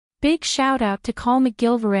Big shout out to Carl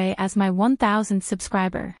McGilvray as my 1000th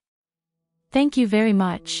subscriber. Thank you very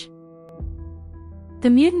much.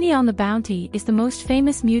 The Mutiny on the Bounty is the most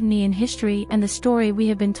famous mutiny in history, and the story we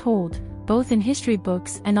have been told, both in history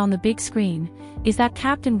books and on the big screen, is that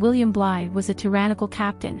Captain William Bligh was a tyrannical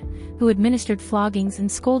captain, who administered floggings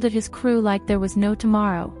and scolded his crew like there was no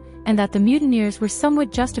tomorrow, and that the mutineers were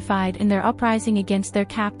somewhat justified in their uprising against their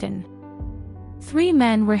captain. 3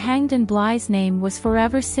 men were hanged, and Bligh's name was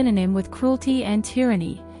forever synonym with cruelty and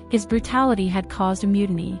tyranny. His brutality had caused a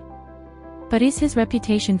mutiny. But is his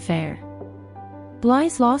reputation fair?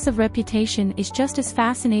 Bligh's loss of reputation is just as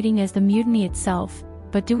fascinating as the mutiny itself,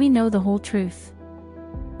 but do we know the whole truth?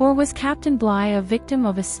 Or was Captain Bligh a victim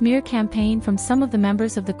of a smear campaign from some of the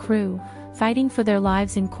members of the crew, fighting for their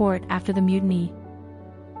lives in court after the mutiny?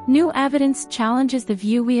 New evidence challenges the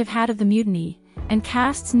view we have had of the mutiny, and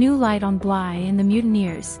casts new light on Bligh and the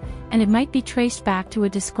mutineers, and it might be traced back to a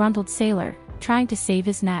disgruntled sailor, trying to save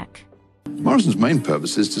his neck. Morrison's main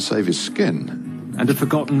purpose is to save his skin. And a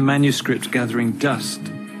forgotten manuscript gathering dust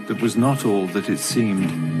that was not all that it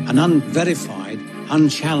seemed. An unverified,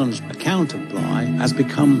 unchallenged account of Bligh has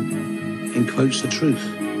become, in quotes, the truth.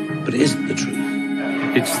 But it isn't the truth.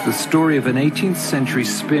 It's the story of an 18th century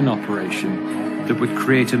spin operation that would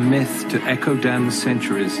create a myth to echo down the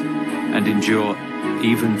centuries and endure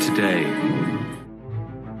even today.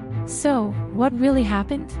 So, what really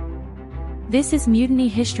happened? This is Mutiny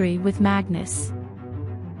History with Magnus.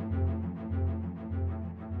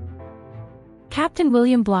 Captain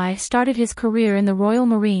William Bligh started his career in the Royal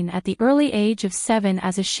Marine at the early age of 7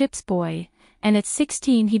 as a ship's boy, and at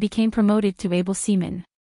 16 he became promoted to able seaman.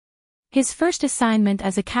 His first assignment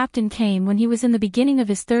as a captain came when he was in the beginning of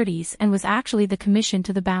his 30s and was actually the commission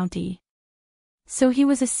to the Bounty. So he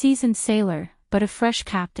was a seasoned sailor, but a fresh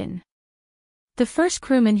captain. The first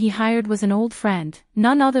crewman he hired was an old friend,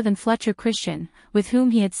 none other than Fletcher Christian, with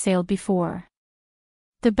whom he had sailed before.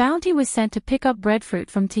 The Bounty was sent to pick up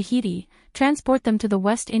breadfruit from Tahiti, transport them to the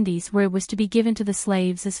West Indies where it was to be given to the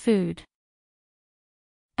slaves as food.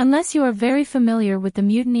 Unless you are very familiar with the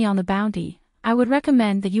Mutiny on the Bounty, I would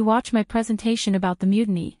recommend that you watch my presentation about the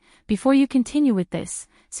mutiny, before you continue with this,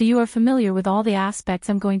 so you are familiar with all the aspects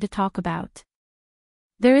I'm going to talk about.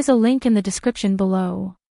 There is a link in the description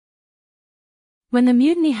below. When the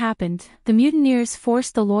mutiny happened, the mutineers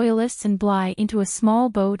forced the Loyalists and Bligh into a small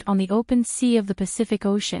boat on the open sea of the Pacific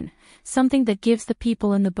Ocean, something that gives the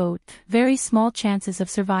people in the boat very small chances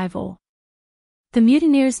of survival. The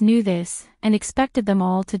mutineers knew this, and expected them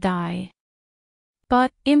all to die.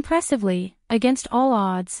 But, impressively, against all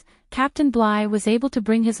odds, Captain Bligh was able to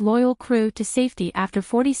bring his loyal crew to safety after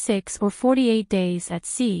 46 or 48 days at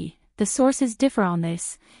sea. The sources differ on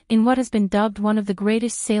this, in what has been dubbed one of the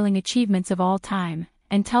greatest sailing achievements of all time,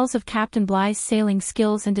 and tells of Captain Bligh's sailing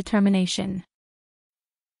skills and determination.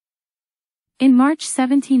 In March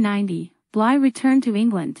 1790, Bligh returned to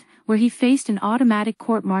England, where he faced an automatic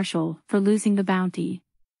court-martial for losing the Bounty.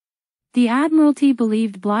 The Admiralty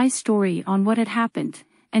believed Bligh's story on what had happened,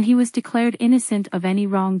 and he was declared innocent of any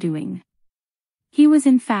wrongdoing. He was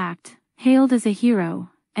in fact hailed as a hero,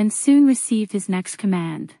 and soon received his next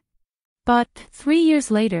command. But, 3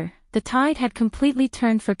 years later, the tide had completely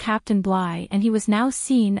turned for Captain Bligh, and he was now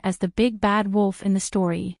seen as the big bad wolf in the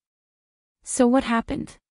story. So what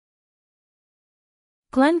happened?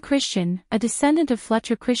 Glenn Christian, a descendant of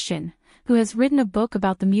Fletcher Christian, who has written a book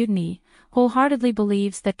about the mutiny, wholeheartedly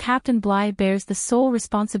believes that Captain Bligh bears the sole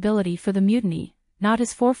responsibility for the mutiny, not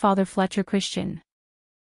his forefather Fletcher Christian.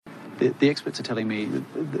 The experts are telling me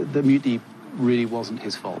that the mutiny really wasn't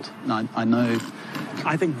his fault. I know.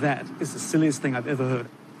 I think that is the silliest thing I've ever heard.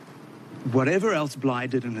 Whatever else Bligh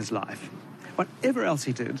did in his life, whatever else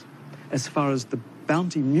he did, as far as the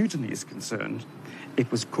Bounty mutiny is concerned,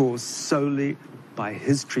 it was caused solely by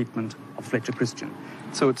his treatment of Fletcher Christian.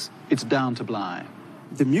 So it's down to Bligh.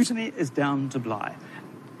 The mutiny is down to Bligh.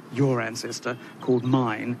 Your ancestor called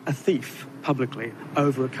mine a thief publicly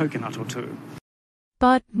over a coconut or two.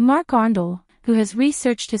 But Mark Arndell, who has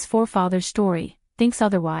researched his forefather's story, thinks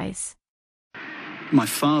otherwise. My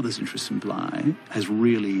father's interest in Bligh has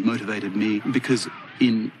really motivated me because,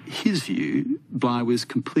 in his view, Bligh was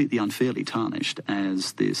completely unfairly tarnished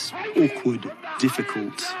as this awkward,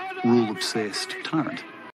 difficult, rule-obsessed tyrant.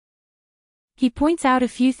 He points out a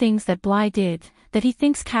few things that Bligh did that he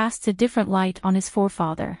thinks casts a different light on his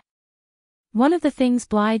forefather. One of the things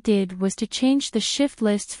Bligh did was to change the shift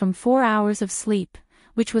lists from 4 hours of sleep,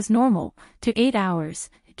 which was normal, to 8 hours,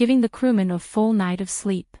 giving the crewmen a full night of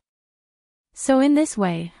sleep. So in this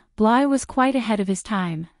way, Bligh was quite ahead of his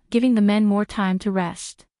time, giving the men more time to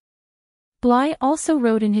rest. Bligh also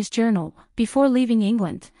wrote in his journal, before leaving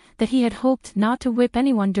England, that he had hoped not to whip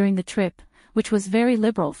anyone during the trip, which was very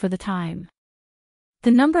liberal for the time. The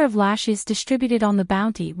number of lashes distributed on the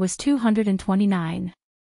Bounty was 229.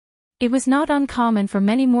 It was not uncommon for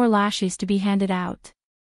many more lashes to be handed out.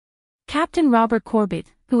 Captain Robert Corbett,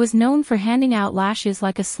 who was known for handing out lashes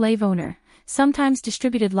like a slave owner, sometimes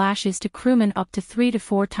distributed lashes to crewmen up to 3 to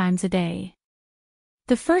 4 times a day.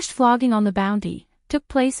 The first flogging on the Bounty took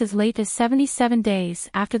place as late as 77 days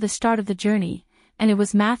after the start of the journey, and it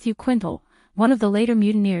was Matthew Quintal, one of the later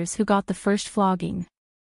mutineers, who got the first flogging.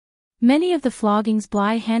 Many of the floggings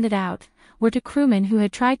Bligh handed out were to crewmen who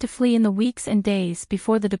had tried to flee in the weeks and days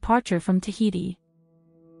before the departure from Tahiti.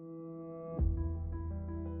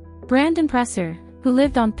 Brandon Presser, who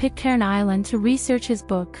lived on Pitcairn Island to research his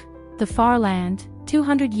book, The Far Land,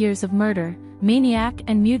 200 Years of Murder, Maniac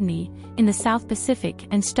and Mutiny, in the South Pacific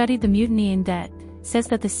and studied the mutiny in depth, says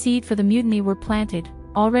that the seed for the mutiny were planted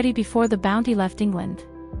already before the Bounty left England.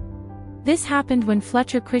 This happened when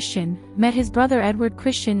Fletcher Christian met his brother Edward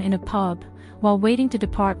Christian in a pub while waiting to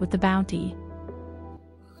depart with the Bounty.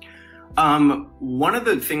 One of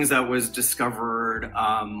the things that was discovered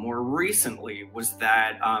more recently was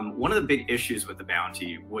that one of the big issues with the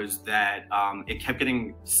Bounty was that it kept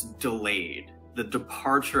getting delayed. The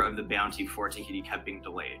departure of the Bounty for Tahiti kept being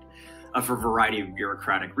delayed for a variety of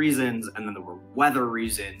bureaucratic reasons, and then there were weather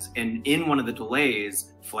reasons. And in one of the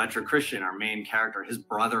delays, Fletcher Christian, our main character, his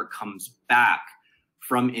brother comes back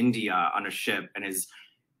from India on a ship and is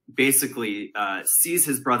basically sees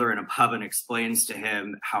his brother in a pub and explains to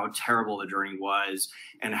him how terrible the journey was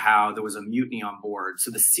and how there was a mutiny on board.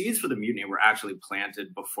 So the seeds for the mutiny were actually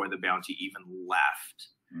planted before the Bounty even left.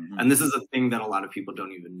 Mm-hmm. And this is a thing that a lot of people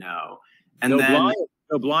don't even know. And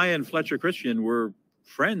Bligh and Fletcher Christian were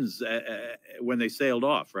friends when they sailed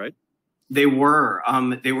off, right? They were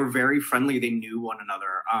very friendly. They knew one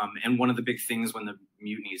another. And one of the big things when the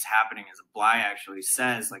mutiny is happening is Bligh actually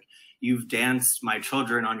says, like, "You've danced my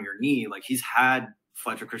children on your knee." Like, he's had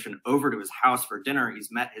Fletcher Christian over to his house for dinner. He's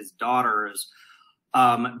met his daughters.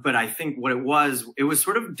 But I think what it was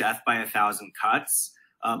sort of death by 1,000 cuts.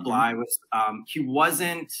 Bligh was, he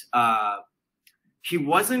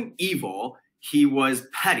wasn't evil. He was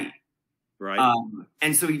petty. Right.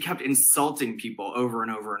 And so he kept insulting people over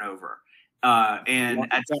and over and over.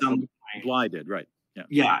 And at some point, Bligh did, right. Yeah.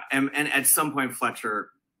 Yeah. And at some point, Fletcher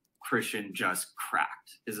Christian just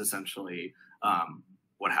cracked, is essentially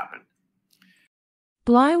what happened.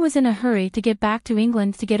 Bligh was in a hurry to get back to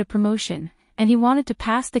England to get a promotion, and he wanted to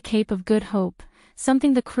pass the Cape of Good Hope,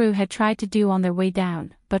 something the crew had tried to do on their way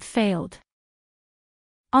down, but failed.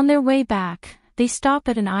 On their way back, they stopped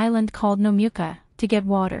at an island called Nomuka to get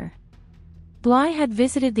water. Bligh had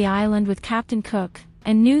visited the island with Captain Cook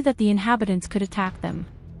and knew that the inhabitants could attack them.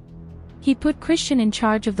 He put Christian in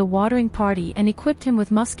charge of the watering party and equipped him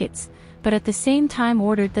with muskets, but at the same time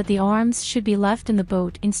ordered that the arms should be left in the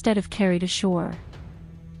boat instead of carried ashore.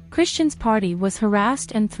 Christian's party was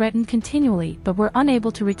harassed and threatened continually but were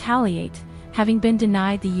unable to retaliate, having been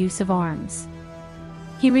denied the use of arms.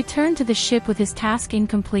 He returned to the ship with his task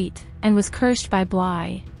incomplete and was cursed by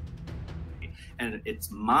Bligh. And it's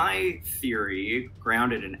my theory,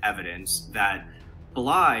 grounded in evidence, that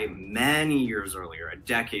Bligh, many years earlier, a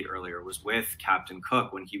decade earlier, was with Captain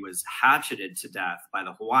Cook when he was hatcheted to death by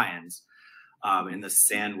the Hawaiians in the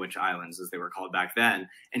Sandwich Islands, as they were called back then.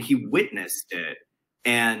 And he witnessed it.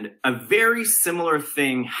 And a very similar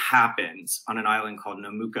thing happens on an island called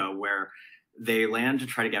Nomuka, where they land to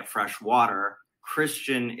try to get fresh water.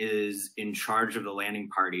 Christian is in charge of the landing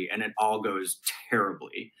party, and it all goes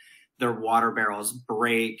terribly. Their water barrels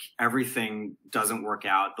break, everything doesn't work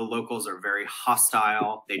out. The locals are very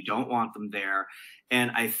hostile. They don't want them there. And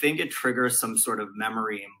I think it triggers some sort of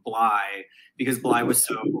memory in Bligh, because Bligh was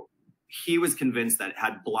he was convinced that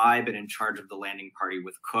had Bligh been in charge of the landing party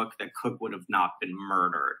with Cook, that Cook would have not been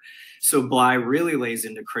murdered. So Bligh really lays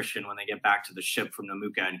into Christian when they get back to the ship from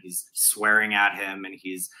Nomuka, and he's swearing at him, and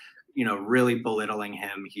he's, you know, really belittling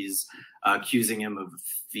him. He's accusing him of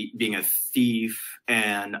being a thief.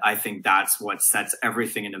 And I think that's what sets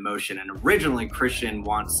everything into motion. And originally, Christian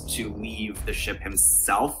wants to leave the ship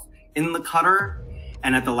himself in the cutter.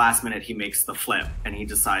 And at the last minute, he makes the flip and he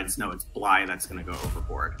decides, no, it's Bligh that's going to go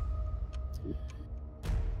overboard.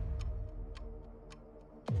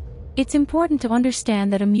 It's important to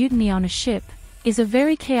understand that a mutiny on a ship is a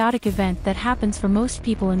very chaotic event that happens for most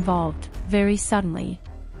people involved, very suddenly.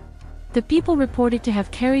 The people reported to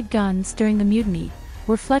have carried guns during the mutiny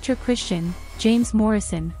were Fletcher Christian, James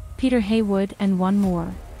Morrison, Peter Haywood, and one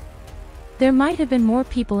more. There might have been more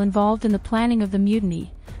people involved in the planning of the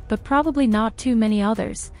mutiny, but probably not too many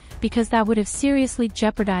others, because that would have seriously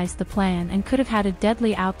jeopardized the plan and could have had a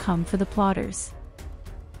deadly outcome for the plotters.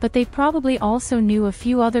 But they probably also knew a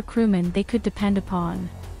few other crewmen they could depend upon.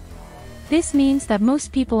 This means that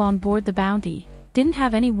most people on board the Bounty didn't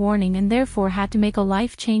have any warning and therefore had to make a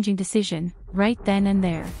life-changing decision, right then and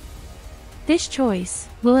there. This choice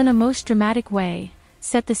will, in a most dramatic way,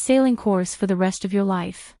 set the sailing course for the rest of your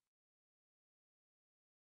life.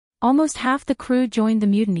 Almost half the crew joined the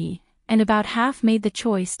mutiny, and about half made the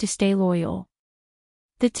choice to stay loyal.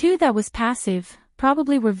 The two that was passive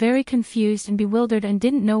probably were very confused and bewildered and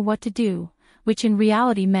didn't know what to do, which in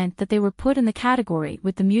reality meant that they were put in the category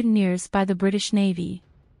with the mutineers by the British Navy.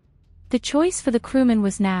 The choice for the crewmen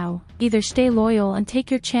was now, either stay loyal and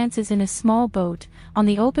take your chances in a small boat on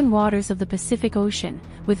the open waters of the Pacific Ocean,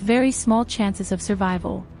 with very small chances of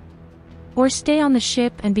survival, or stay on the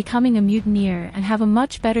ship and becoming a mutineer and have a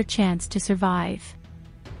much better chance to survive.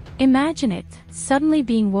 Imagine it, suddenly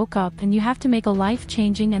being woke up and you have to make a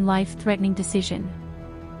life-changing and life-threatening decision.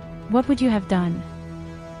 What would you have done?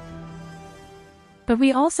 But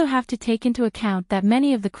we also have to take into account that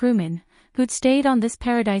many of the crewmen, who'd stayed on this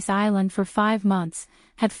paradise island for 5 months,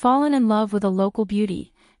 had fallen in love with a local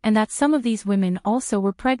beauty, and that some of these women also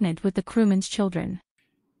were pregnant with the crewmen's children.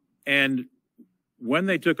 And when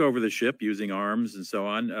they took over the ship using arms and so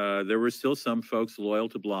on, there were still some folks loyal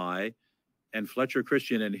to Bligh, and Fletcher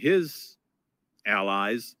Christian and his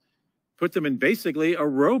allies put them in basically a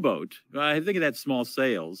rowboat. I think it had small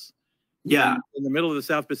sails. Yeah. In the middle of the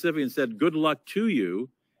South Pacific and said, good luck to you.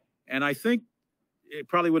 And I think it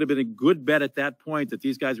probably would have been a good bet at that point that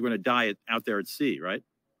these guys were going to die out there at sea, right?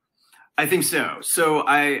 I think so. So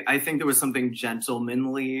I think there was something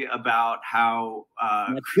gentlemanly about how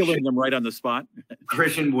not killing them right on the spot.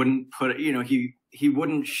 Christian wouldn't put, he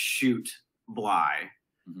wouldn't shoot Bligh.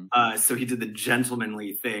 Mm-hmm. So he did the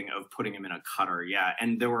gentlemanly thing of putting him in a cutter. Yeah.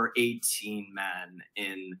 And there were 18 men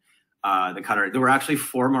in the cutter. There were actually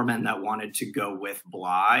 4 more men that wanted to go with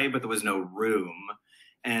Bligh, but there was no room.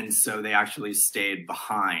 And so they actually stayed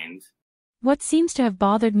behind. What seems to have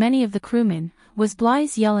bothered many of the crewmen was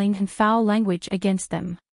Bligh's yelling and foul language against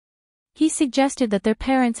them. He suggested that their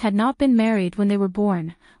parents had not been married when they were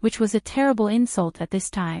born, which was a terrible insult at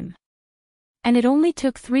this time. And it only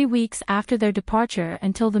took 3 weeks after their departure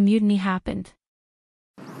until the mutiny happened.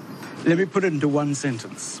 Let me put it into one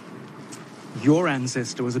sentence. Your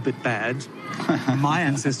ancestor was a bit bad, my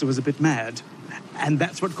ancestor was a bit mad, and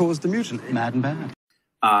that's what caused the mutiny. Mad and bad.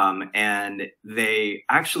 And they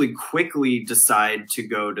actually quickly decide to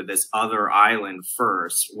go to this other island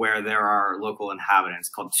first, where there are local inhabitants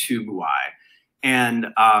called Tubuai. And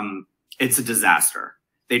it's a disaster.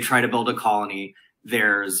 They try to build a colony.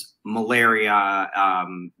 There's malaria.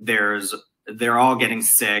 They're all getting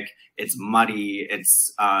sick. It's muddy.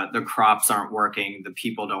 The crops aren't working. The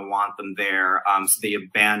people don't want them there. So they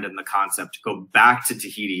abandon the concept to go back to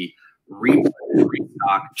Tahiti,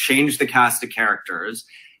 restock, change the cast of characters.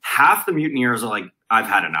 Half the mutineers are like, I've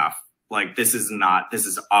had enough. Like, this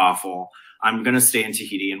is awful. I'm going to stay in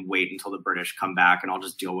Tahiti and wait until the British come back and I'll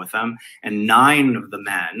just deal with them. And 9 of the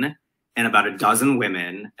men and about a dozen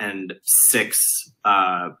women and 6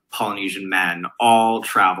 Polynesian men all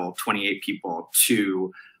travel, 28 people,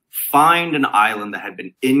 to find an island that had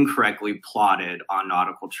been incorrectly plotted on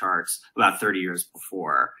nautical charts about 30 years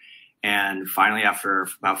before. And finally, after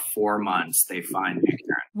about 4 months, they find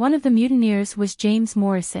Pitcairn. One of the mutineers was James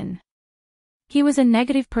Morrison. He was a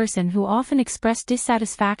negative person who often expressed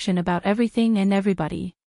dissatisfaction about everything and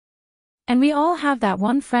everybody. And we all have that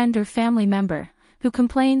one friend or family member who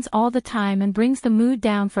complains all the time and brings the mood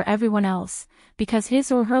down for everyone else, because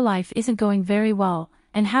his or her life isn't going very well,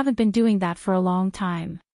 and haven't been doing that for a long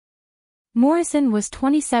time. Morrison was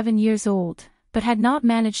 27 years old, but had not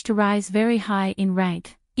managed to rise very high in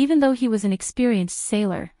rank. Even though he was an experienced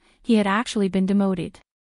sailor, he had actually been demoted.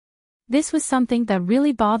 This was something that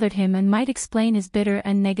really bothered him and might explain his bitter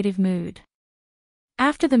and negative mood.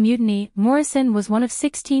 After the mutiny, Morrison was one of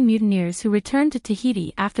 16 mutineers who returned to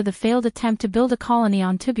Tahiti after the failed attempt to build a colony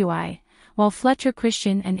on Tubuai, while Fletcher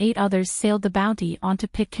Christian and 8 others sailed the Bounty onto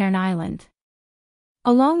Pitcairn Island.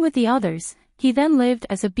 Along with the others, he then lived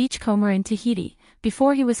as a beachcomber in Tahiti,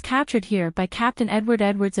 before he was captured here by Captain Edward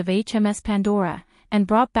Edwards of HMS Pandora, and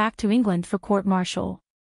brought back to England for court-martial.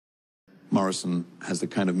 Morrison has the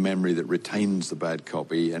kind of memory that retains the bad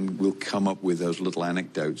copy and will come up with those little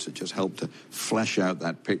anecdotes that just help to flesh out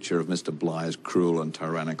that picture of Mr. Bligh as cruel and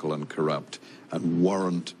tyrannical and corrupt and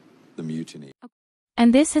warrant the mutiny.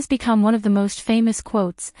 And this has become one of the most famous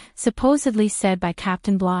quotes, supposedly said by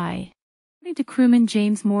Captain Bligh. According to crewman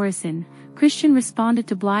James Morrison, Christian responded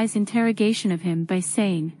to Bligh's interrogation of him by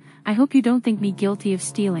saying, I hope you don't think me guilty of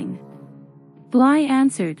stealing." Bligh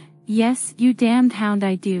answered, "Yes, you damned hound,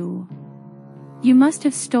 I do. You must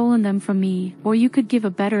have stolen them from me, or you could give a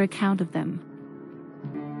better account of them."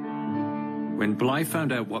 When Bligh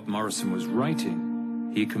found out what Morrison was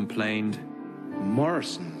writing, he complained,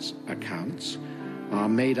 Morrison's accounts are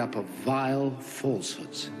made up of vile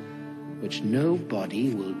falsehoods, which no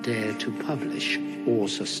body will dare to publish or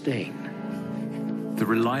sustain. The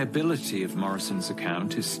reliability of Morrison's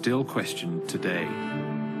account is still questioned today.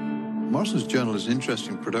 Morrison's journal is an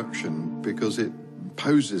interesting production because it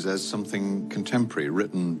poses as something contemporary,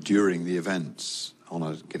 written during the events on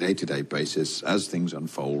a day-to-day basis. As things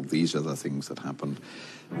unfold, these are the things that happened.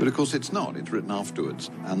 But of course it's not, it's written afterwards,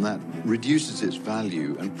 and that reduces its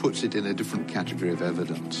value and puts it in a different category of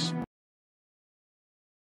evidence.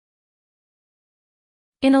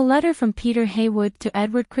 In a letter from Peter Heywood to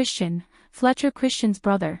Edward Christian, Fletcher Christian's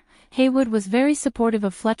brother, Heywood was very supportive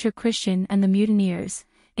of Fletcher Christian and the mutineers.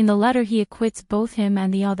 In the letter he acquits both him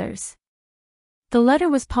and the others. The letter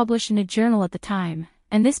was published in a journal at the time,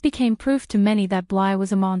 and this became proof to many that Bligh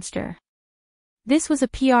was a monster. This was a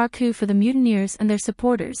PR coup for the mutineers and their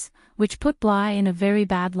supporters, which put Bligh in a very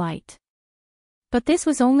bad light. But this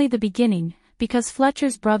was only the beginning, because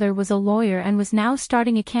Fletcher's brother was a lawyer and was now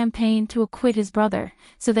starting a campaign to acquit his brother,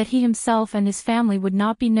 so that he himself and his family would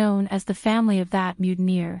not be known as the family of that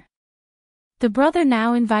mutineer. The brother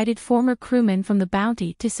now invited former crewmen from the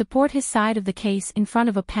Bounty to support his side of the case in front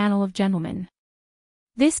of a panel of gentlemen.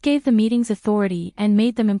 This gave the meetings authority and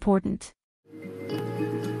made them important.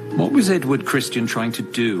 What was Edward Christian trying to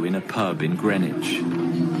do in a pub in Greenwich?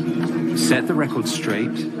 Set the record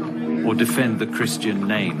straight, or defend the Christian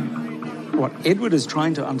name? What Edward is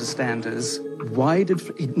trying to understand is, why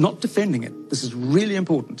did, not defending it, this is really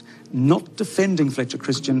important, not defending Fletcher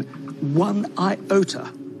Christian one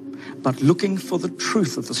iota, but looking for the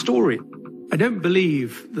truth of the story. I don't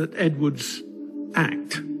believe that Edward's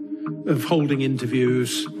act of holding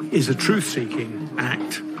interviews is a truth-seeking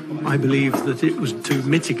act. I believe that it was to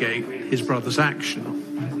mitigate his brother's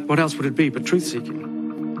action. What else would it be but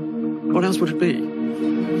truth-seeking? What else would it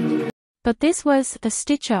be? But this was a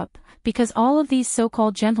stitch-up, because all of these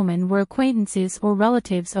so-called gentlemen were acquaintances or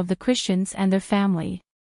relatives of the Christians and their family.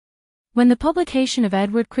 When the publication of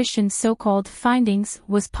Edward Christian's so-called findings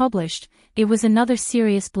was published, it was another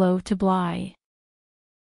serious blow to Bligh.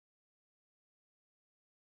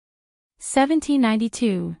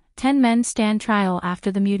 1792, 10 men stand trial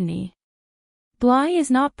after the mutiny. Bligh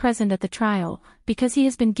is not present at the trial, because he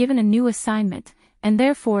has been given a new assignment, and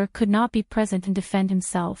therefore could not be present and defend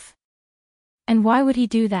himself. And why would he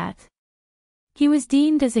do that? He was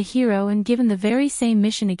deemed as a hero and given the very same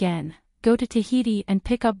mission again: go to Tahiti and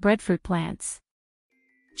pick up breadfruit plants.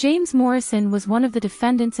 James Morrison was one of the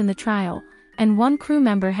defendants in the trial, and one crew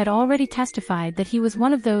member had already testified that he was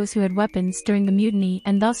one of those who had weapons during the mutiny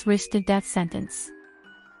and thus risked a death sentence.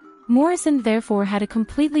 Morrison therefore had a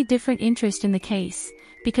completely different interest in the case,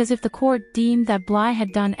 because if the court deemed that Bligh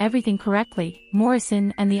had done everything correctly,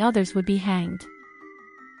 Morrison and the others would be hanged.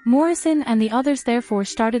 Morrison and the others therefore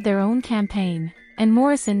started their own campaign, and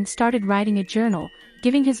Morrison started writing a journal,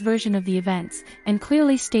 giving his version of the events, and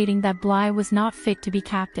clearly stating that Bligh was not fit to be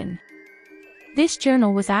captain. This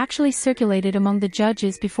journal was actually circulated among the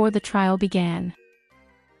judges before the trial began.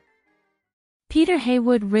 Peter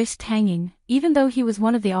Heywood risked hanging, even though he was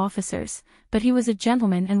one of the officers, but he was a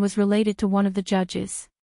gentleman and was related to one of the judges.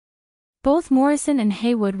 Both Morrison and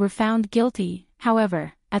Heywood were found guilty,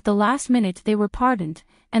 however, at the last minute they were pardoned,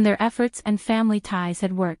 and their efforts and family ties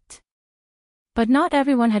had worked. But not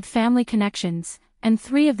everyone had family connections, and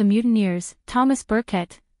 3 of the mutineers, Thomas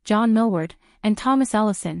Burkett, John Millward, and Thomas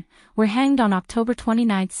Ellison, were hanged on October 29,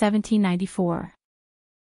 1794.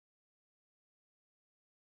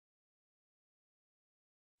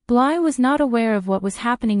 Bligh was not aware of what was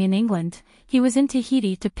happening in England. He was in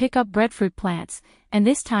Tahiti to pick up breadfruit plants, and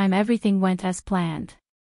this time everything went as planned.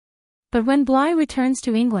 But when Bligh returns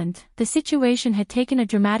to England, the situation had taken a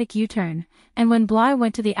dramatic U-turn, and when Bligh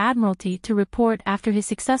went to the Admiralty to report after his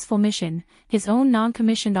successful mission, his own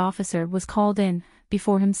non-commissioned officer was called in,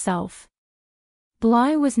 before himself.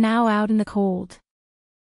 Bligh was now out in the cold.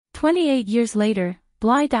 28 years later,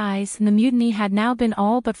 Bligh dies and the mutiny had now been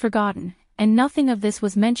all but forgotten, and nothing of this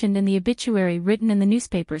was mentioned in the obituary written in the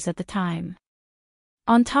newspapers at the time.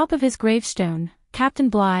 On top of his gravestone, Captain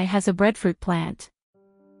Bligh has a breadfruit plant.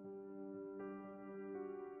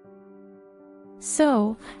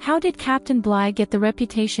 So, how did Captain Bligh get the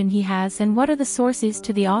reputation he has, and what are the sources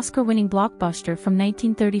to the Oscar-winning blockbuster from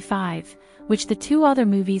 1935, which the 2 other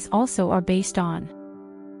movies also are based on?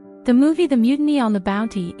 The movie The Mutiny on the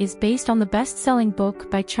Bounty is based on the best-selling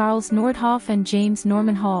book by Charles Nordhoff and James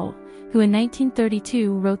Norman Hall, who in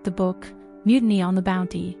 1932 wrote the book, Mutiny on the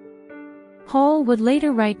Bounty. Hall would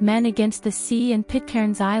later write Men Against the Sea and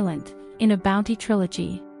Pitcairn's Island, in a bounty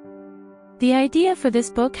trilogy. The idea for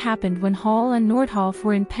this book happened when Hall and Nordhoff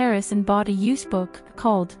were in Paris and bought a used book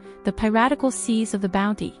called The Piratical Seas of the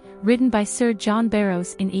Bounty, written by Sir John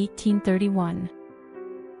Barrows in 1831.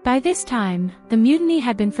 By this time, the mutiny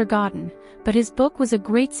had been forgotten, but his book was a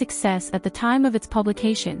great success at the time of its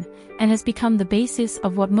publication, and has become the basis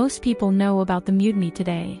of what most people know about the mutiny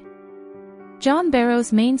today. John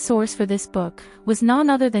Barrows' main source for this book was none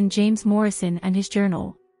other than James Morrison and his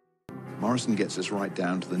journal. Morrison gets us right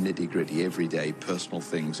down to the nitty-gritty, everyday, personal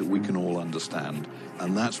things that we can all understand,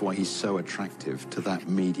 and that's why he's so attractive to that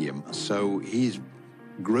medium. So he's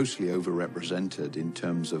grossly overrepresented in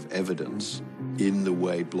terms of evidence in the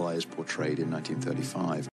way Bligh is portrayed in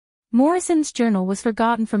 1935. Morrison's journal was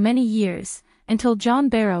forgotten for many years, until John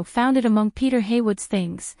Barrow found it among Peter Heywood's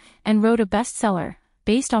things, and wrote a bestseller,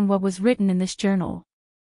 based on what was written in this journal.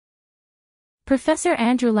 Professor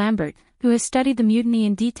Andrew Lambert, who has studied the mutiny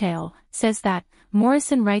in detail, says that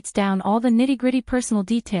Morrison writes down all the nitty-gritty personal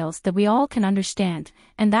details that we all can understand,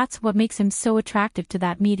 and that's what makes him so attractive to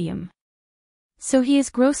that medium. So he is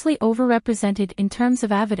grossly overrepresented in terms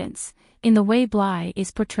of evidence, in the way Bligh is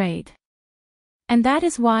portrayed. And that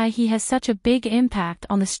is why he has such a big impact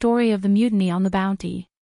on the story of the mutiny on the Bounty.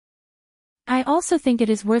 I also think it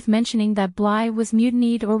is worth mentioning that Bligh was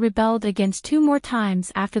mutinied or rebelled against 2 more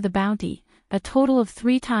times after the Bounty, a total of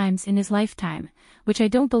 3 times in his lifetime, which I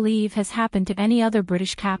don't believe has happened to any other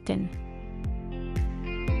British captain.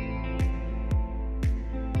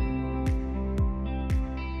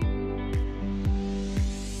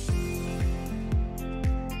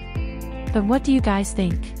 But what do you guys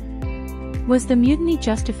think? Was the mutiny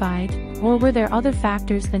justified, or were there other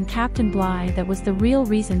factors than Captain Bligh that was the real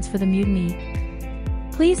reasons for the mutiny?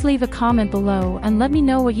 Please leave a comment below and let me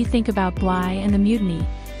know what you think about Bligh and the mutiny.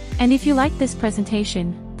 And if you like this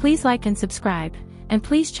presentation, please like and subscribe, and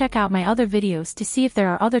please check out my other videos to see if there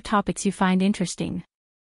are other topics you find interesting.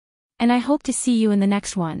 And I hope to see you in the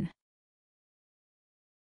next one.